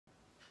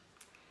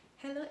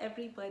Hello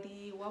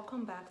everybody,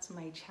 welcome back to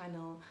my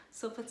channel.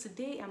 So for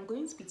today I'm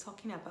going to be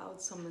talking about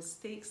some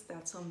mistakes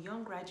that some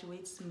young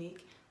graduates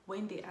make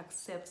when they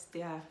accept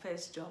their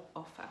first job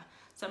offer.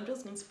 So I'm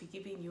just going to be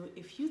giving you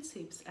a few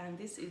tips, and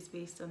this is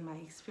based on my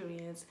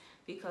experience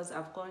because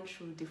I've gone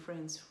through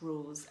different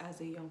roles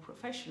as a young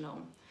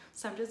professional.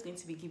 So I'm just going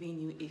to be giving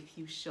you a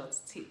few short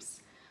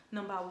tips.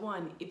 Number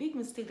one, a big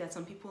mistake that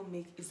some people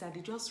make is that they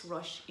just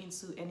rush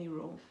into any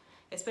role,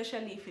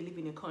 especially if you live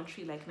in a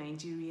country like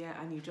Nigeria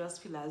and you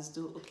just feel as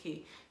though,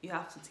 okay, you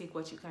have to take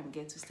what you can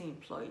get to stay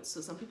employed.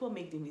 So some people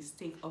make the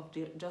mistake of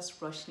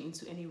just rushing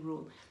into any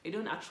role. They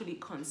don't actually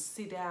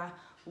consider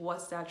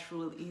what that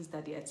role is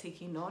that they are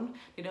taking on.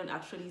 They don't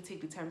actually take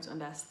the time to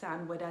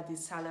understand whether the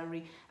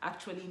salary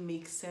actually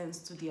makes sense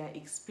to their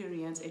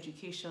experience,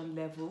 education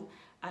level,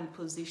 and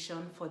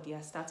position for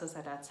their status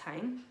at that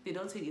time. They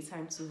don't take the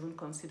time to even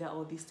consider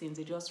all these things.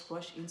 They just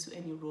rush into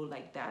any role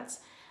like that.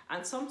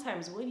 And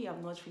sometimes when you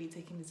have not really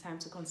taken the time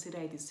to consider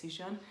a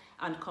decision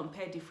and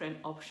compare different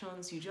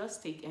options, you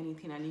just take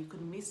anything and you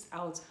could miss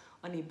out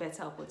on a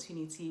better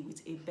opportunity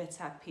with a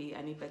better pay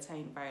and a better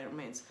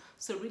environment.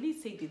 So really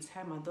take the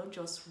time and don't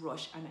just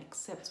rush and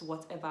accept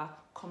whatever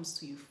comes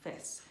to you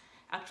first.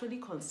 Actually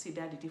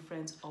consider the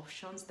different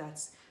options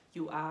that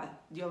you are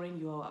during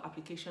your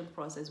application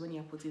process when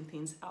you're putting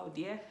things out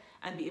there,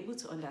 and be able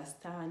to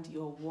understand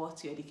your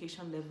worth, your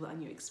education level,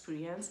 and your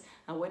experience,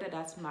 and whether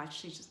that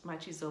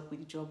matches up with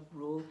the job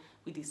role,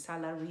 with the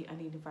salary and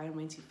the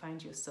environment you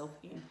find yourself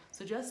in.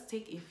 So just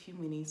take a few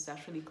minutes to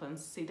actually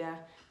consider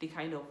the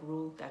kind of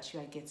role that you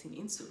are getting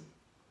into.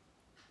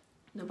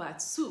 Number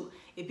two,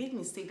 a big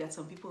mistake that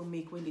some people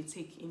make when they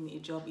take in a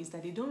job is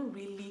that they don't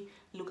really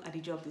look at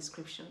the job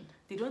description.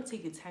 They don't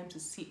take the time to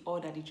see all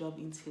that the job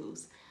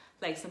entails.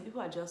 Like, some people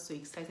are just so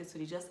excited, so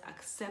they just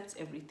accept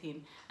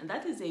everything. And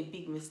that is a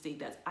big mistake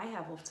that I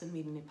have often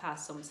made in the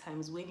past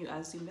sometimes, when you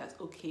assume that,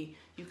 okay,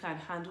 you can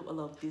handle all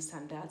of this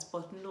and that.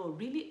 But no,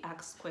 really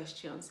ask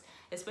questions,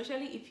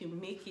 especially if you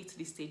make it to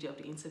the stage of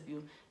the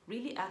interview.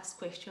 Really ask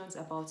questions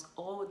about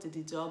all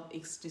the job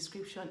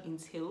description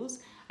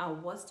entails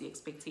and what the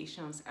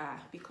expectations are.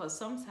 Because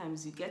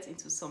sometimes you get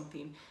into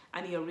something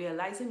and you're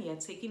realizing you're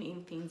taking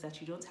in things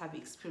that you don't have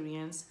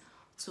experience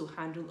to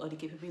handle or the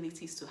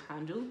capabilities to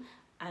handle.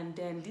 And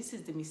then this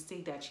is the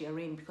mistake that you're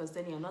in, because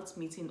then you're not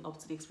meeting up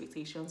to the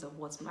expectations of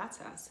what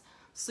matters.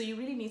 So you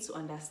really need to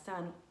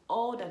understand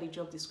all that the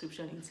job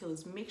description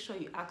entails. Make sure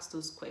you ask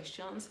those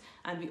questions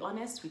and be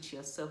honest with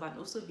yourself, and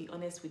also be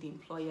honest with the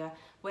employer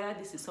whether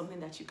this is something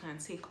that you can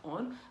take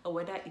on or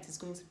whether it is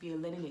going to be a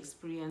learning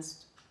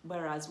experience.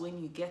 Whereas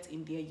when you get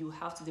in there, you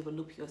have to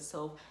develop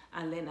yourself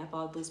and learn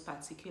about those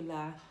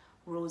particular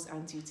roles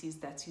and duties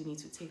that you need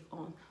to take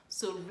on.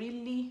 So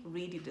really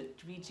read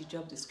the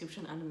job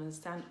description and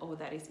understand all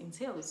that it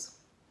entails.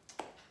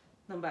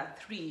 Number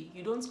three,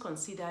 you don't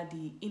consider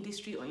the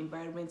industry or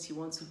environment you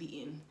want to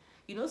be in.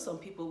 You know, some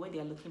people, when they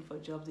are looking for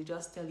jobs, they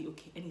just tell you,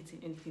 okay,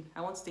 anything,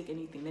 I want to take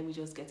anything, let me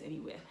just get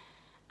anywhere.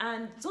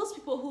 And those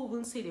people who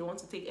won't say they want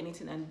to take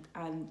anything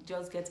and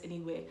just get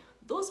anywhere,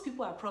 those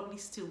people are probably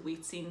still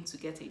waiting to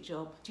get a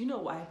job. Do you know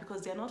why?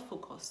 Because they're not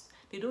focused.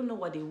 They don't know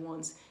what they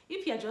want.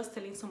 If you're just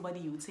telling somebody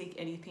you take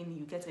anything,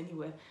 you get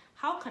anywhere,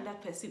 how can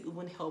that person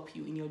even help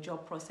you in your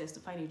job process to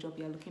find a job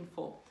you're looking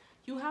for?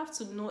 You have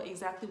to know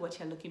exactly what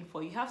you're looking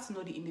for. You have to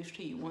know the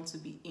industry you want to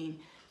be in.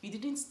 You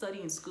didn't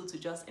study in school to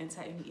just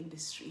enter any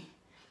industry.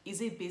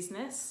 Is it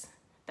business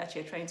that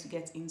you're trying to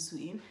get into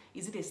in?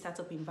 Is it a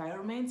startup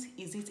environment?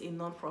 Is it a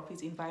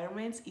non-profit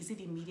environment? Is it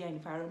a media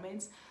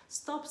environment?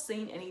 Stop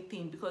saying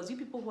anything, because you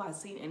people who are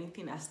saying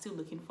anything are still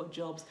looking for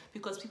jobs,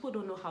 because people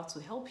don't know how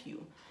to help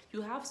you.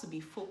 You have to be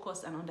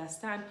focused and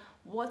understand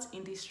what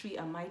industry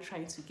am I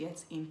trying to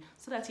get in,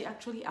 so that you're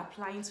actually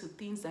applying to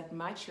things that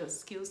match your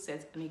skill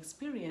set and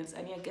experience,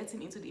 and you're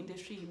getting into the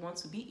industry you want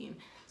to be in.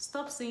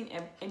 Stop saying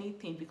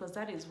anything, because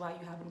that is why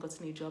you haven't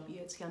gotten a job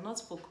yet. You're not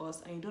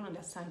focused and you don't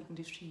understand the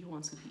industry you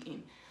want to be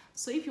in.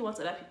 So if you want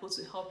other people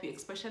to help you,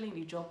 especially in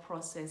the job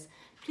process,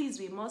 please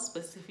be more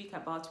specific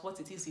about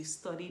what it is you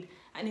studied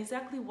and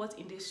exactly what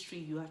industry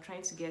you are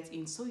trying to get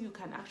in, so you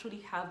can actually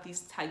have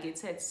this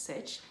targeted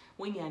search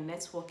when you are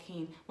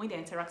networking, when you're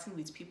interacting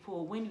with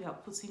people, when you are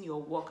putting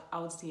your work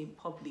out there in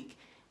public.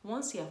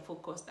 Once you are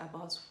focused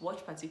about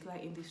what particular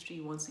industry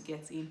you want to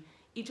get in,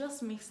 it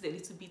just makes it a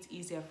little bit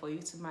easier for you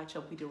to match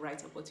up with the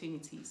right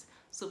opportunities.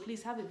 So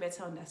please have a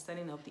better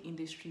understanding of the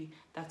industry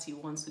that you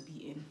want to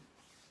be in.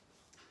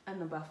 And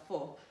number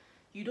four,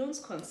 you don't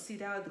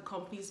consider the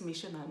company's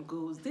mission and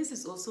goals. This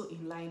is also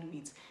in line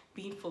with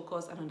being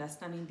focused and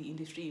understanding the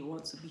industry you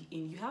want to be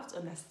in. You have to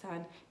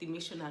understand the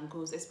mission and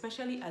goals,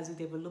 especially as you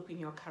develop in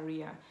your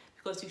career,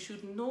 because you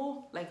should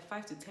know, like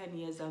 5 to 10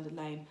 years down the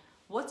line,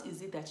 what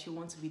is it that you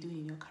want to be doing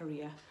in your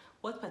career?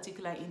 What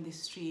particular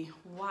industry?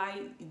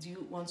 Why do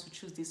you want to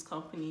choose this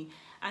company?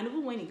 And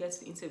even when you get to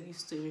the interview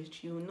stage,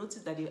 you'll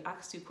notice that they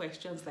ask you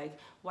questions like,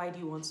 why do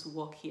you want to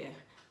work here?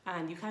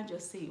 And you can't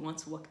just say you want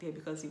to work there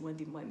because you want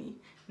the money.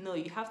 No,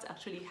 you have to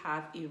actually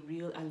have a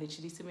real and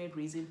legitimate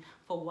reason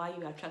for why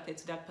you are attracted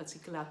to that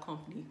particular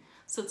company.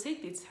 So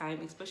take the time,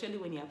 especially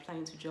when you're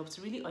applying to jobs,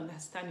 to really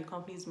understand your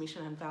company's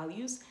mission and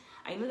values.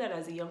 I know that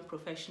as a young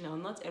professional,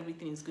 not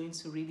everything is going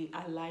to really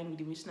align with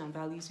the mission and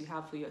values you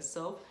have for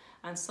yourself.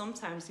 And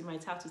sometimes you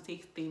might have to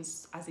take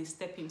things as a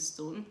stepping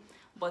stone,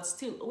 but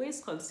still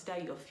always consider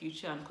your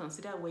future and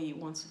consider where you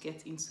want to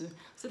get into,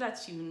 so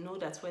that you know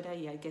that whether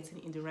you are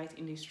getting in the right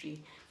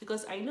industry.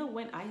 Because I know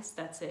when I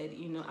started,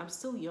 I'm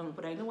still young,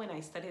 but I know when I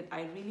started,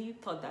 I really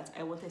thought that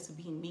I wanted to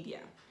be in media,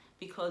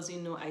 because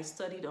I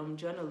studied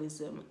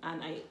journalism,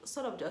 and I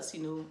sort of just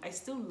I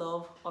still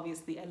love,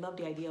 obviously I love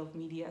the idea of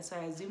media, so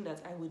I assumed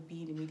that I would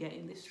be in the media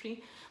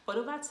industry. But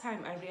over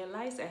time I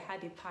realized I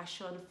had a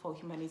passion for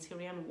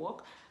humanitarian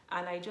work,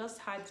 and I just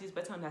had this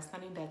better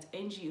understanding that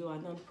NGO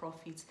and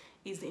non-profit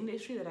is the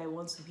industry that I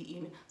want to be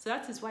in. So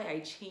that is why I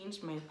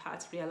changed my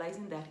path,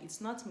 realizing that it's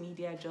not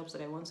media jobs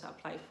that I want to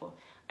apply for.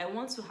 I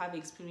want to have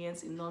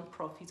experience in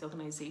non-profit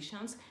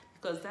organizations,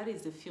 because that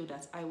is the field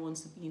that I want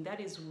to be in. That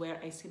is where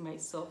I see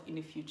myself in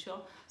the future.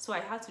 So I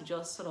had to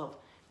just sort of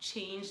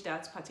change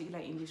that particular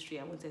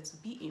industry I wanted to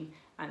be in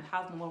and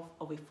have more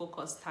of a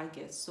focused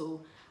target.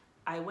 So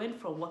I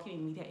went from working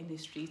in media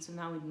industry to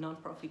now in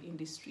non-profit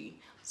industry.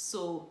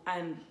 So,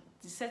 and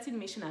the certain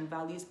mission and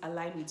values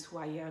align with who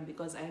I am,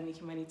 because I am a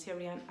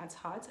humanitarian at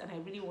heart and I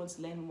really want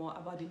to learn more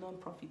about the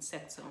non-profit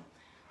sector.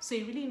 So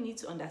you really need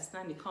to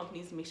understand the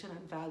company's mission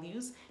and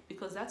values,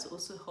 because that's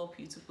also help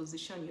you to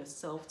position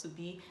yourself to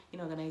be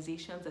in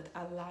organizations that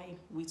align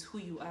with who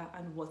you are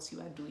and what you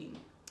are doing.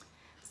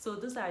 So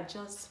those are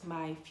just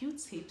my few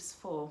tips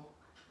for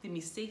the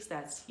mistakes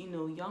that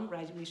young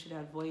graduates should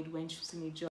avoid when choosing a job.